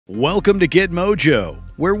Welcome to Get Mojo,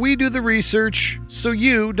 where we do the research so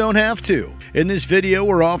you don't have to. In this video,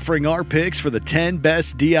 we're offering our picks for the 10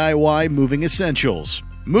 best DIY moving essentials.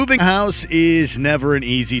 Moving a house is never an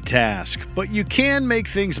easy task, but you can make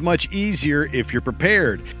things much easier if you're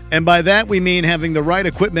prepared. And by that, we mean having the right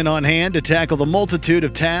equipment on hand to tackle the multitude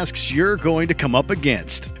of tasks you're going to come up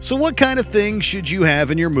against. So what kind of things should you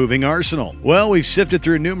have in your moving arsenal? Well, we've sifted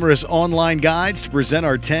through numerous online guides to present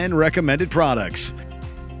our 10 recommended products.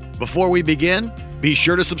 Before we begin, be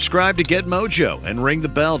sure to subscribe to Get Mojo and ring the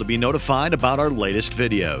bell to be notified about our latest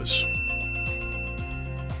videos.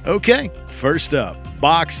 Okay, first up,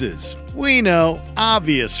 boxes. We know,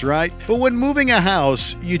 obvious, right? But when moving a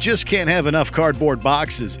house, you just can't have enough cardboard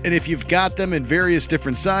boxes, and if you've got them in various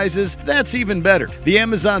different sizes, that's even better. The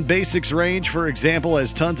Amazon Basics range, for example,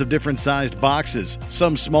 has tons of different sized boxes,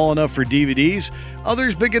 some small enough for DVDs,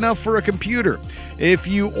 others big enough for a computer. If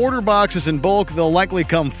you order boxes in bulk, they'll likely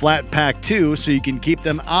come flat packed too, so you can keep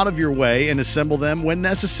them out of your way and assemble them when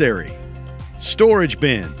necessary. Storage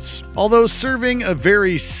bins. Although serving a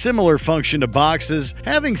very similar function to boxes,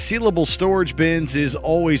 having sealable storage bins is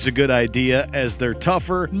always a good idea as they're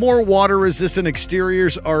tougher, more water-resistant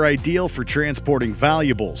exteriors are ideal for transporting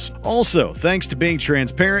valuables. Also, thanks to being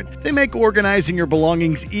transparent, they make organizing your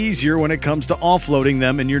belongings easier when it comes to offloading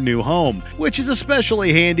them in your new home, which is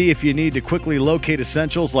especially handy if you need to quickly locate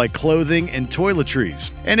essentials like clothing and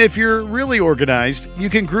toiletries. And if you're really organized,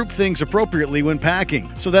 you can group things appropriately when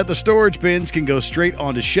packing, so that the storage bins can go straight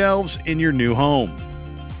onto shelves in your new home.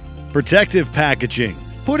 Protective packaging.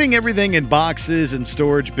 Putting everything in boxes and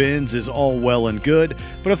storage bins is all well and good,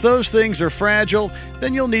 but if those things are fragile,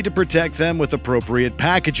 then you'll need to protect them with appropriate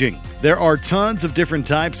packaging. There are tons of different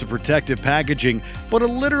types of protective packaging, but a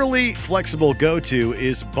literally flexible go-to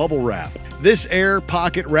is bubble wrap. This air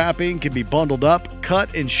pocket wrapping can be bundled up,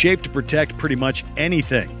 cut, and shaped to protect pretty much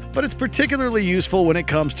anything. But it's particularly useful when it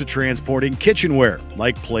comes to transporting kitchenware,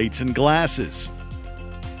 like plates and glasses.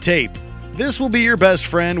 Tape. This will be your best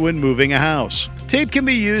friend when moving a house. Tape can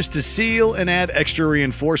be used to seal and add extra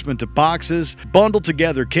reinforcement to boxes, bundle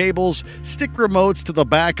together cables, stick remotes to the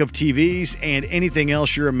back of TVs, and anything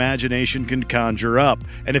else your imagination can conjure up.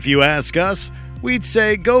 And if you ask us, we'd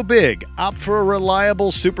say go big. Opt for a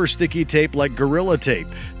reliable, super sticky tape like Gorilla Tape.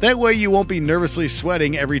 That way you won't be nervously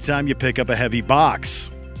sweating every time you pick up a heavy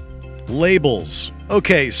box. Labels.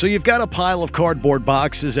 Okay, so you've got a pile of cardboard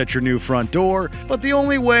boxes at your new front door, but the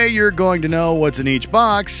only way you're going to know what's in each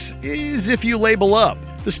box is if you label up.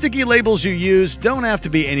 The sticky labels you use don't have to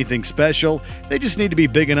be anything special, they just need to be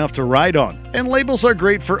big enough to write on. And labels are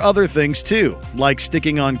great for other things too, like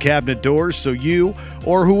sticking on cabinet doors so you,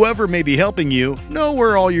 or whoever may be helping you, know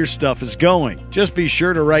where all your stuff is going. Just be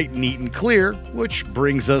sure to write neat and clear, which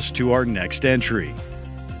brings us to our next entry.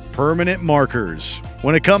 Permanent markers.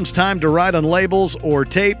 When it comes time to write on labels or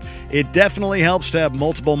tape, it definitely helps to have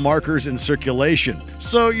multiple markers in circulation,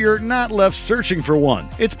 so you're not left searching for one.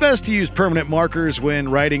 It's best to use permanent markers when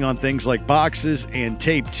writing on things like boxes and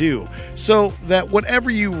tape too, so that whatever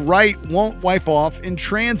you write won't wipe off in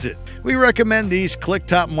transit. We recommend these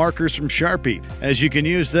click-top markers from Sharpie, as you can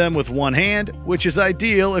use them with one hand, which is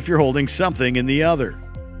ideal if you're holding something in the other.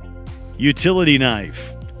 Utility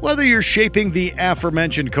knife. Whether you're shaping the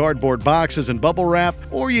aforementioned cardboard boxes and bubble wrap,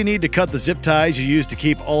 or you need to cut the zip ties you use to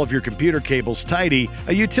keep all of your computer cables tidy,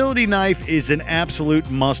 a utility knife is an absolute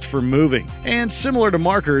must for moving. And similar to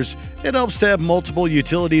markers, it helps to have multiple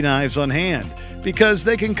utility knives on hand, because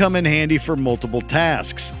they can come in handy for multiple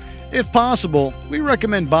tasks. If possible, we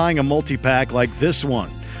recommend buying a multi-pack like this one,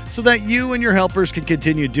 so that you and your helpers can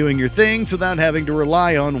continue doing your things without having to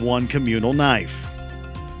rely on one communal knife.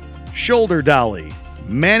 Shoulder dolly.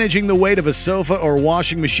 Managing the weight of a sofa or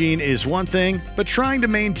washing machine is one thing, but trying to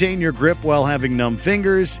maintain your grip while having numb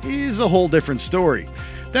fingers is a whole different story.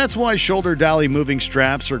 That's why shoulder dolly moving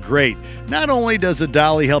straps are great. Not only does a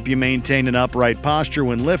dolly help you maintain an upright posture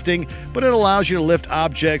when lifting, but it allows you to lift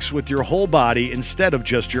objects with your whole body instead of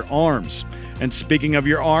just your arms. And speaking of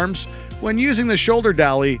your arms, when using the shoulder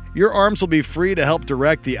dolly, your arms will be free to help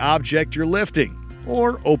direct the object you're lifting,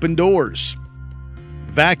 or open doors.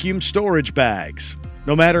 Vacuum storage bags.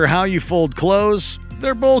 No matter how you fold clothes,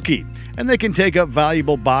 they're bulky, and they can take up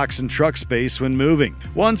valuable box and truck space when moving.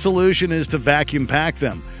 One solution is to vacuum pack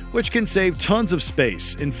them, which can save tons of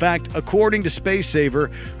space. In fact, according to Space Saver,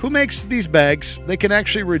 who makes these bags, they can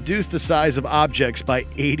actually reduce the size of objects by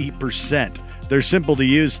 80%. They're simple to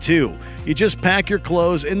use too. You just pack your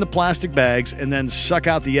clothes in the plastic bags and then suck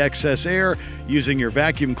out the excess air using your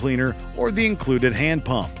vacuum cleaner or the included hand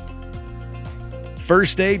pump.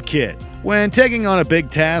 First aid kit. When taking on a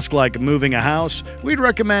big task like moving a house, we'd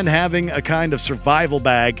recommend having a kind of survival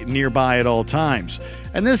bag nearby at all times,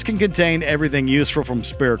 and this can contain everything useful from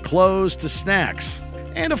spare clothes to snacks.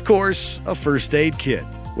 And of course, a first aid kit.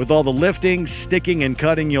 With all the lifting, sticking, and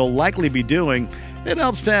cutting you'll likely be doing, it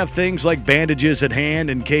helps to have things like bandages at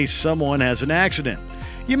hand in case someone has an accident.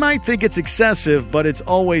 You might think it's excessive, but it's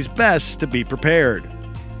always best to be prepared.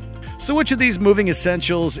 So which of these moving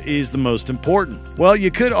essentials is the most important? Well, you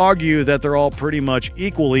could argue that they're all pretty much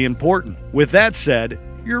equally important. With that said,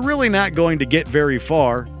 you're really not going to get very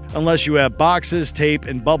far unless you have boxes, tape,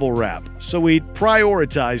 and bubble wrap, so we'd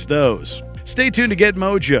prioritize those. Stay tuned to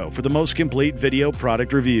GetMojo for the most complete video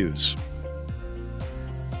product reviews.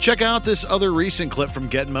 Check out this other recent clip from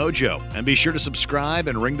GetMojo, and be sure to subscribe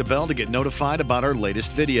and ring the bell to get notified about our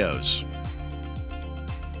latest videos.